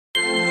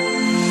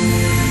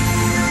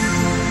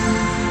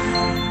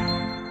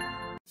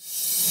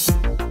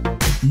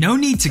No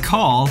need to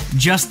call,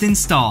 just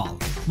install.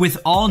 With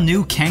all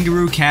new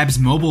Kanagaroo Cab's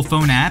mobile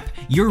phone app,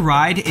 your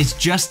ride is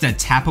just a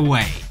tap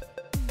away.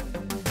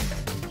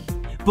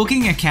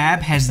 Booking a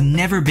cab has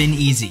never been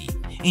easy.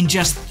 In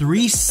just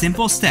 3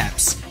 simple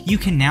steps, you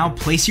can now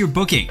place your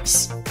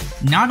bookings.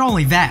 Not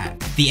only that,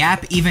 the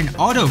app even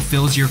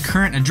auto-fills your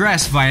current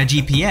address via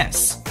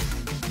GPS.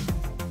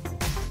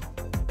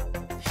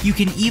 You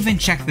can even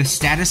check the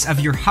status of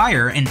your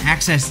hire and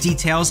access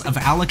details of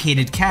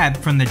allocated cab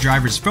from the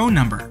driver's phone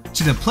number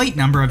to the plate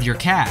number of your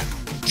cab.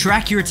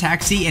 Track your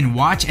taxi and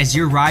watch as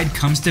your ride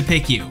comes to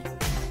pick you.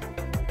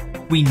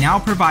 We now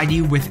provide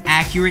you with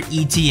accurate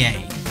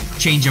ETA.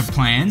 Change of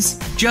plans?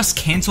 Just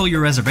cancel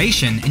your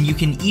reservation and you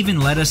can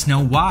even let us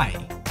know why.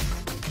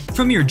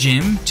 From your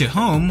gym to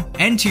home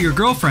and to your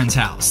girlfriend's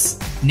house.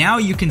 Now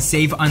you can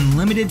save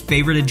unlimited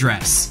favorite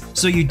address,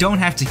 so you don't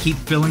have to keep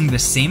filling the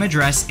same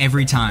address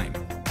every time.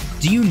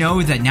 Do you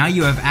know that now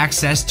you have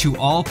access to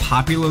all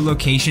popular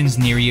locations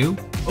near you?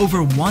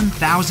 Over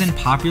 1,000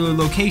 popular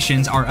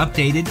locations are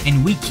updated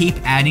and we keep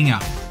adding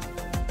up.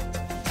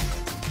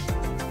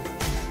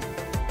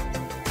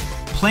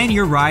 Plan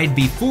your ride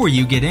before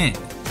you get in.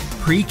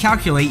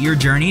 Pre-calculate your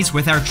journeys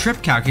with our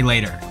trip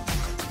calculator.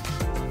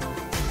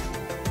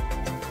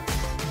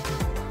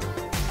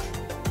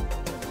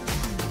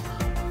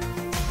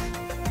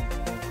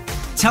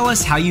 Tell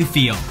us how you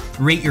feel,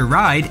 rate your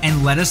ride,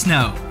 and let us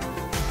know.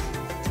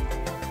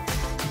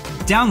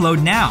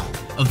 Download now.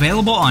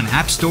 Available on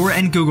App Store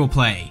and Google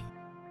Play.